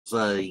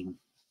a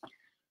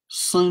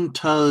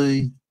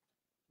SUUNTO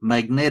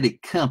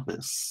magnetic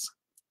compass.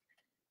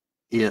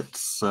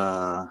 It's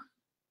a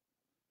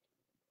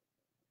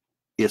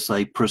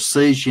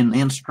precision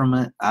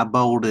instrument. I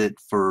bought it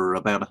for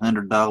about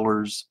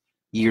 $100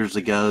 years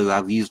ago.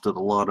 I've used it a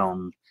lot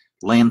on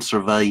land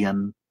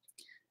surveying.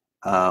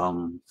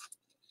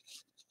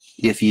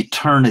 If you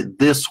turn it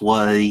this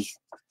way,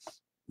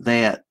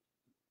 that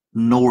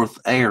north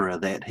arrow,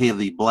 that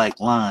heavy black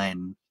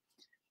line,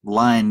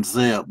 lines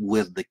up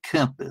with the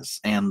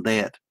compass, and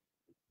that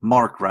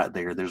mark right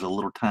there, there's a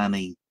little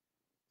tiny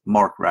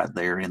mark right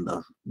there in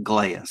the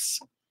glass.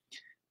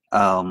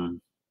 What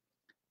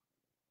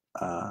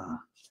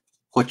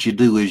you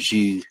do is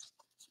you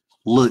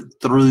look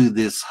through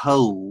this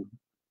hole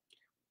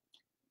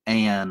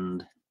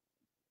and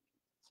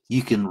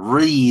you can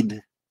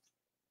read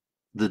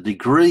the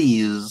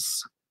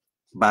degrees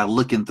by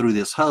looking through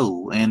this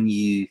hole, and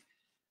you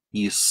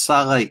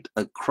sight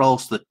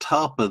across the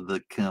top of the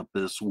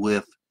compass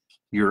with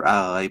your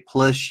eye,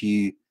 plus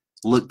you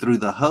look through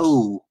the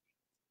hole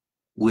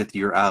with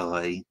your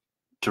eye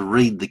to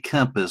read the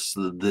compass,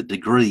 the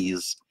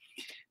degrees.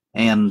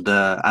 And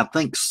I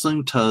think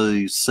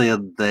SUUNTO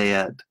said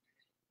that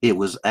it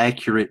was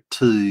accurate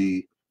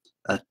to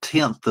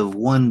 1/10 of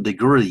 1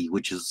 degree,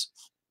 which is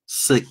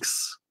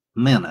 6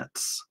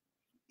 minutes.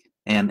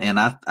 And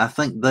I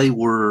think they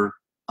were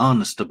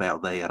honest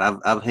about that.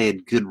 I've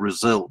had good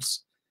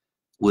results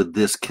with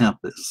this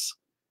compass.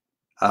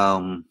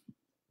 For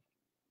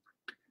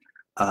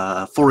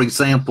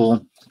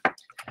example,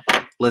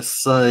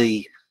 let's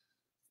say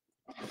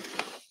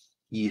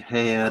you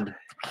had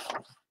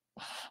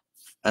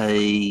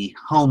a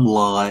home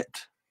lot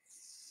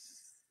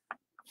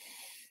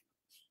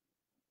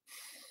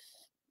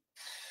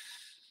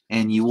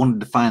and you wanted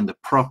to find the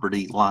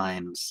property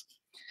lines.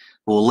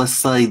 Well, let's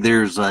say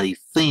there's a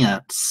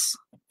fence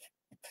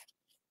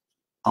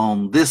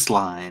on this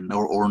line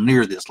or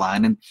near this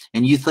line,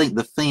 and you think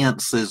the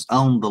fence is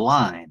on the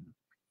line.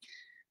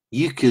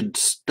 You could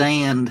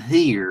stand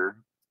here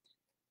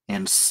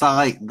and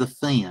sight the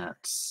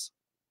fence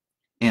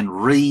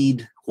and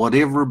read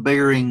whatever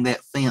bearing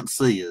that fence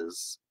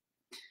is.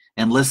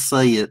 And let's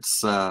say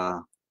it's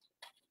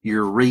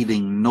you're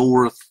reading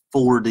north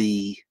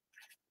 40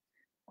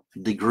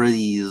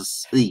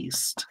 degrees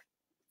east.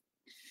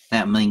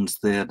 That means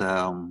that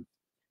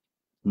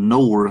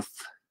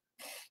north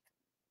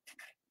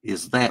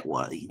is that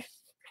way,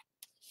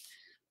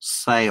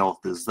 south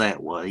is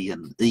that way,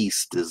 and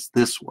east is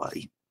this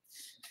way,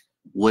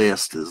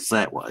 west is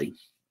that way.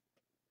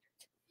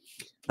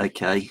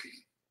 Okay.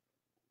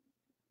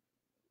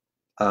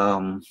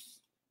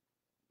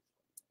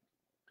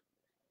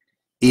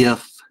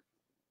 If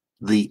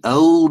the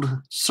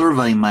old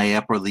survey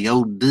map or the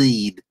old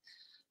deed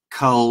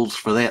calls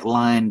for that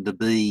line to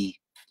be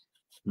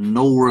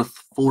north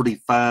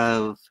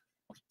 45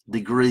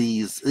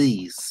 degrees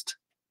east,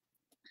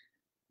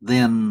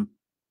 then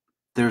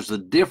there's a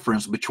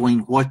difference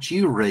between what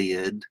you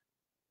read,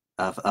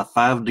 a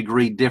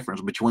 5-degree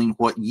difference between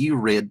what you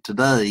read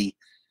today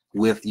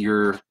with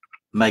your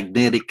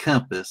magnetic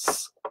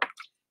compass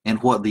and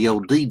what the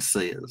old deed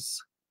says.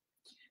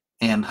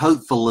 And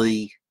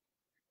hopefully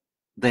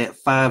that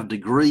 5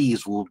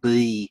 degrees will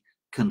be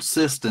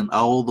consistent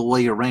all the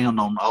way around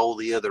on all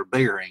the other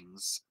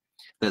bearings.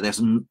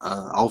 That's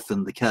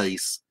often the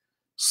case.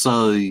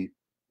 So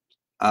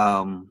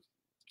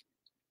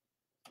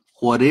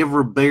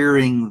whatever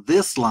bearing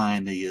this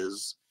line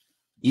is,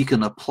 you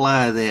can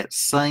apply that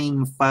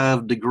same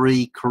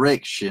 5-degree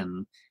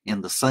correction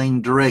in the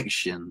same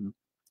direction.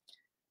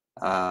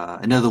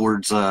 In other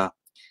words,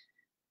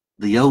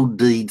 the old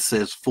deed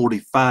says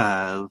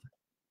 45.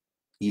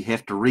 You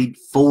have to read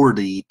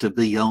 40 to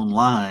be on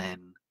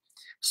line.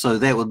 So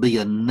that would be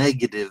a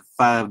negative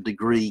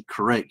 5-degree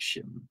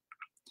correction.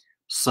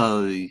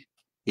 So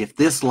if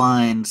this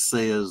line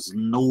says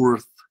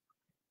north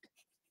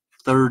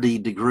 30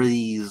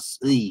 degrees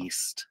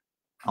east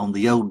on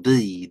the old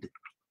deed,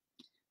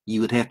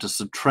 you would have to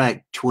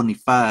subtract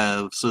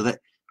 25, so that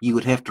you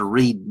would have to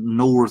read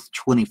north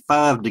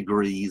 25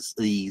 degrees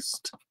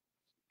east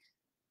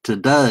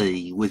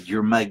today with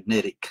your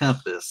magnetic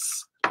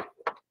compass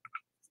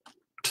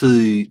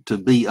to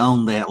be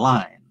on that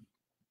line.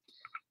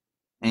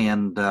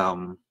 And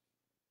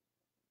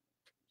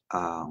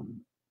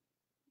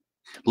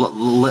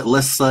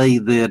let's say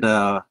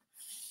that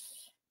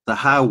the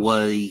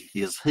highway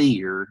is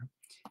here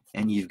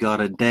and you've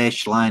got a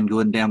dashed line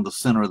going down the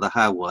center of the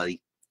highway.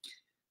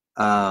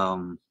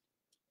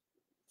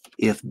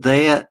 If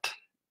that,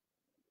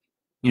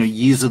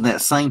 using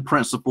that same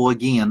principle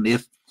again,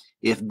 if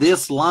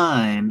this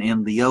line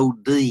in the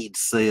old deed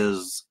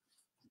says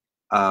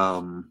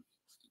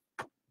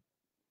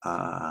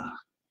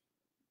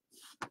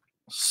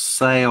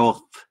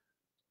south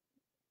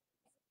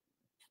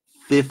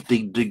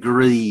 50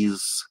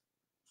 degrees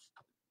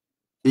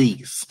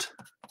east,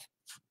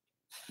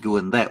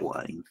 going that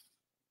way,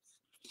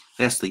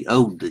 that's the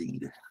old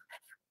deed.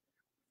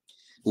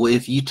 Well,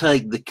 if you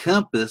take the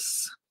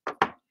compass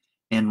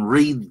and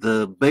read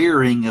the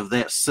bearing of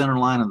that center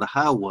line of the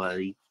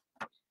highway,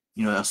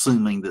 you know,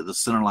 assuming that the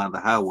center line of the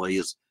highway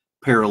is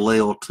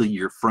parallel to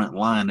your front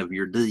line of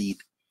your deed.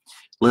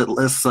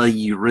 Let's say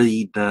you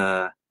read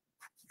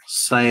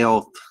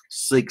south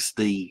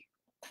 60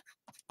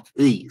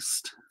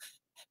 east.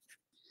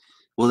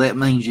 Well, that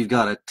means you've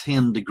got a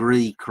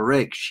 10-degree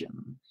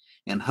correction,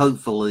 and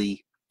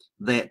hopefully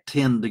that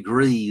 10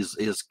 degrees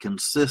is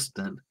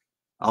consistent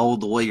all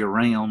the way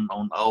around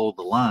on all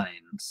the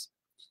lines,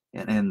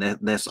 and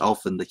that's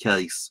often the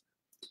case.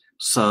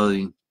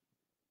 So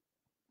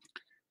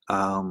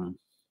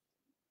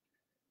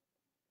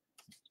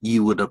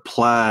you would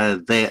apply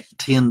that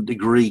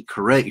 10-degree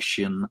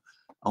correction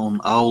on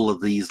all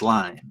of these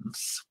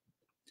lines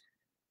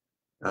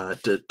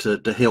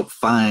to help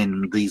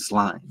find these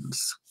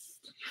lines.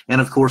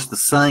 And of course, the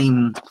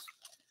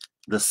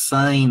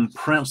same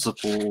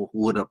principle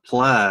would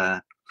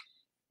apply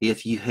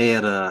if you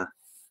had a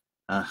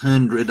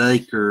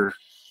 100-acre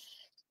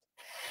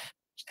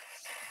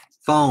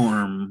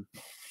farm.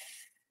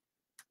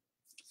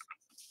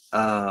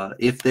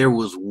 If there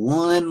was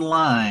one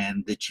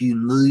line that you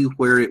knew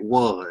where it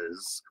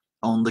was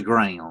on the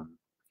ground,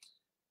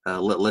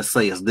 let's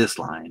say it's this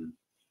line,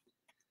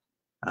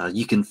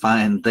 you can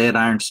find that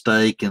iron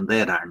stake and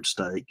that iron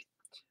stake.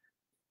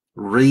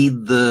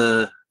 Read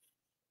the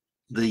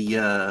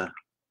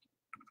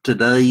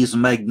today's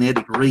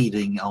magnetic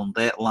reading on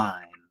that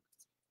line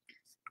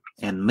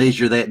and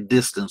measure that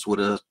distance with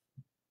a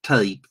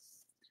tape.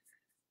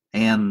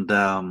 And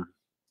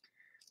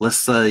let's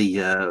say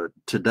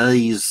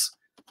today's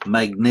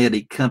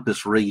magnetic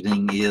compass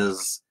reading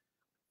is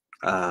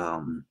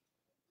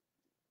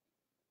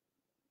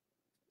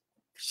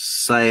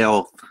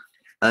south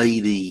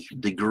 80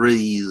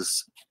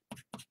 degrees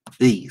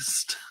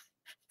east.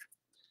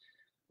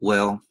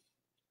 Well,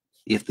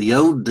 if the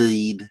old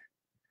deed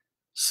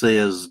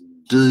says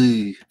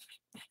due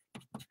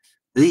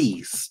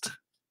east,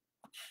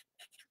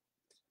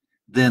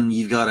 then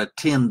you've got a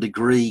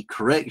 10-degree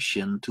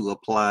correction to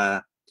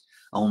apply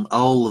on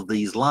all of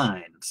these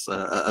lines,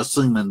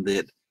 assuming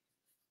that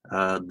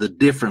the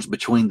difference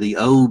between the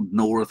old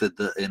north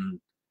and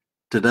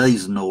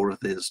today's north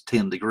is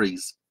 10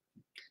 degrees.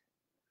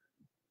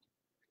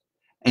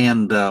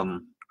 And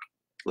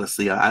let's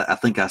see, I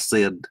think I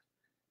said,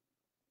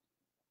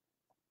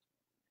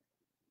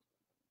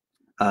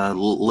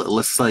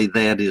 let's say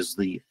that is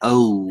the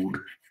old,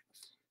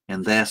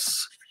 and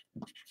that's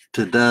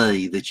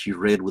today that you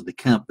read with the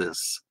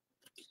compass.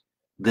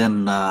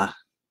 Then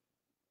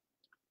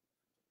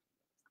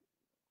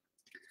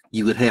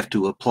you would have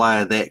to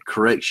apply that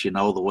correction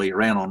all the way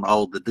around on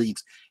all the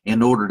deeds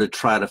in order to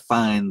try to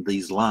find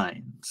these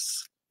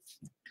lines.